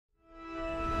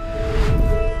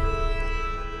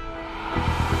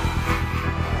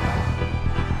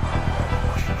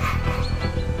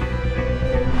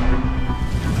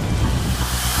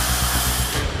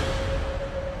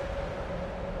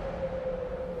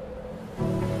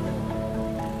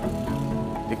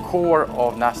core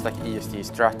of Nasdaq ESG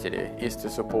strategy is to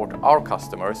support our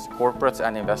customers, corporates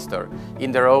and investors,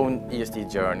 in their own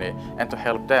ESG journey and to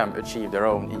help them achieve their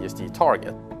own ESG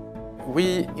target.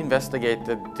 We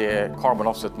investigated the carbon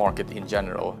offset market in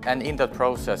general, and in that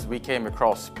process we came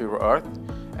across Puro.earth,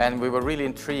 and we were really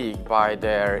intrigued by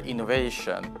their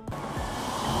innovation.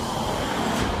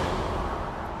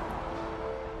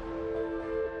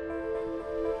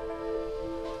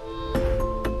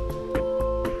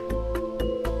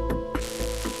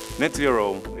 Net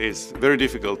zero is very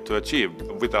difficult to achieve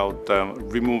without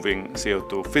removing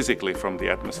CO2 physically from the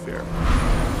atmosphere.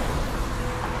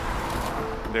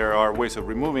 There are ways of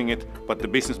removing it, but the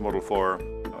business model for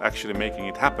actually making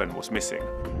it happen was missing.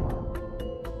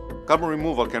 Carbon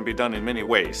removal can be done in many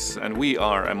ways, and we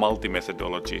are a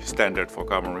multi-methodology standard for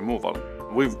carbon removal.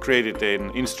 We've created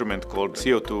an instrument called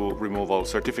CO2 Removal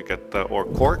Certificate, or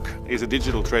CORC. It's a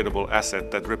digital tradable asset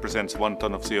that represents 1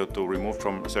 ton of CO2 removed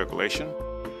from circulation.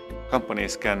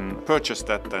 Companies can purchase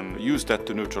that and use that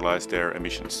to neutralize their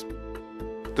emissions.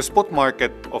 The spot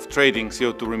market of trading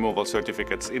CO2 removal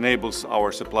certificates enables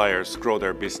our suppliers grow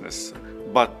their business,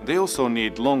 but they also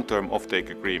need long-term offtake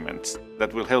agreements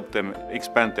that will help them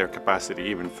expand their capacity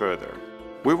even further.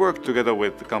 We work together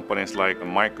with companies like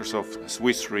Microsoft,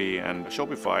 Swiss Re and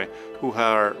Shopify, who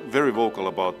are very vocal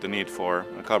about the need for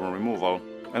carbon removal,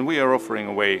 and we are offering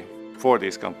a way for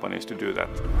these companies to do that.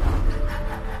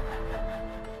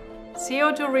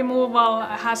 CO2 removal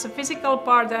has a physical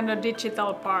part and a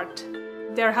digital part.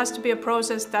 There has to be a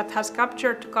process that has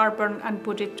captured carbon and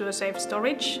put it to a safe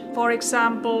storage. For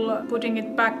example, putting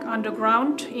it back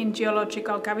underground in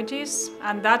geological cavities,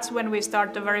 and that's when we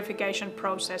start the verification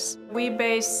process. We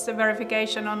base the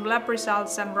verification on lab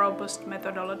results and robust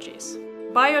methodologies.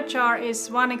 Biochar is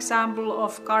one example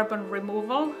of carbon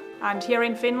removal, and here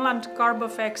in Finland,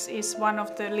 Carbofex is one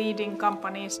of the leading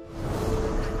companies.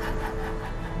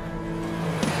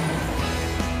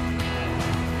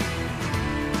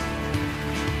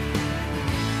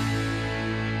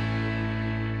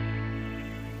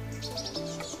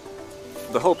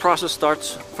 The whole process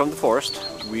starts from the forest.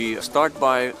 We start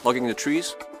by logging the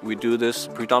trees. We do this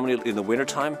predominantly in the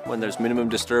wintertime when there's minimum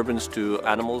disturbance to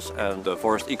animals and the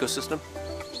forest ecosystem.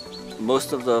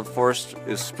 Most of the forest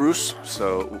is spruce,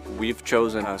 so we've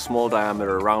chosen a small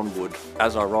diameter roundwood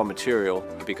as our raw material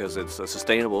because it's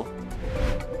sustainable.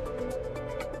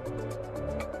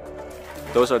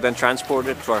 Those are then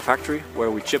transported to our factory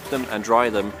where we chip them and dry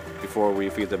them before we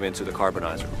feed them into the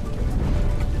carbonizer.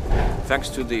 Thanks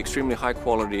to the extremely high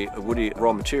quality woody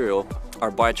raw material,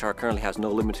 our biochar currently has no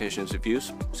limitations of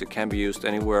use. So it can be used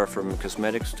anywhere from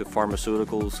cosmetics to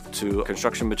pharmaceuticals to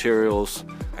construction materials,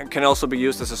 and can also be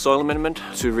used as a soil amendment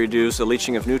to reduce the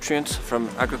leaching of nutrients from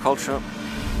agriculture.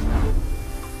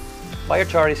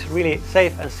 Biochar is really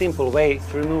safe and simple way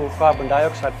to remove carbon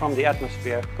dioxide from the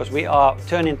atmosphere, because we are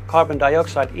turning carbon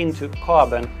dioxide into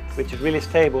carbon, which is a really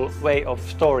stable way of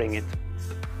storing it.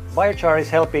 Biochar is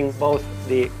helping both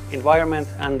the environment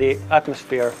and the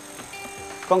atmosphere.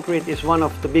 Concrete is one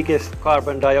of the biggest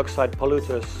carbon dioxide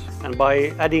polluters, and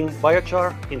by adding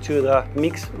biochar into the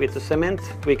mix with the cement,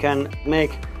 we can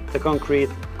make the concrete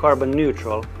carbon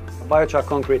neutral. Biochar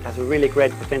concrete has a really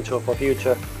great potential for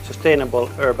future sustainable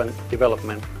urban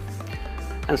development.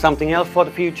 And something else for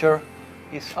the future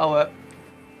is our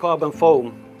carbon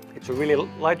foam. It's a really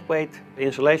lightweight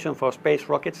insulation for space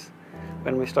rockets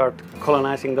when we start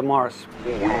colonizing the Mars.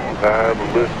 We have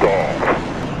liftoff.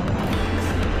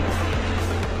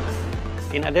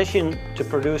 In addition to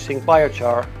producing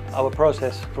biochar, our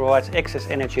process provides excess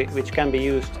energy which can be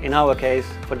used, in our case,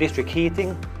 for district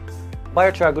heating.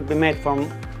 Biochar could be made from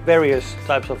various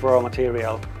types of raw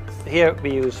material. Here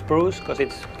we use spruce because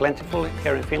it's plentiful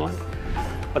here in Finland,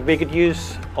 but we could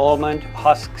use almond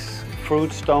husks,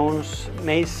 fruit stones,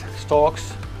 maize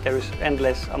stalks. There is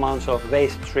endless amounts of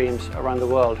waste streams around the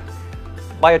world.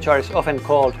 Biochar is often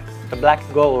called the black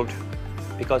gold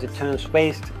because it turns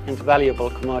waste into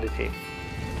valuable commodity.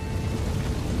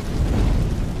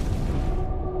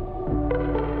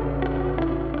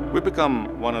 We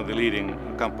become one of the leading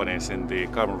companies in the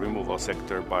carbon removal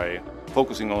sector by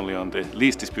focusing only on the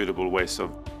least disputable ways of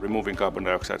removing carbon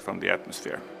dioxide from the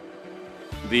atmosphere.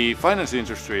 The finance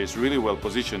industry is really well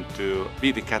positioned to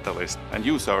be the catalyst and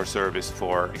use our service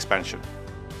for expansion.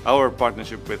 Our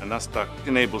partnership with Nasdaq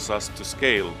enables us to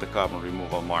scale the carbon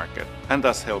removal market and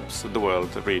thus helps the world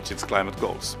reach its climate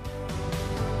goals.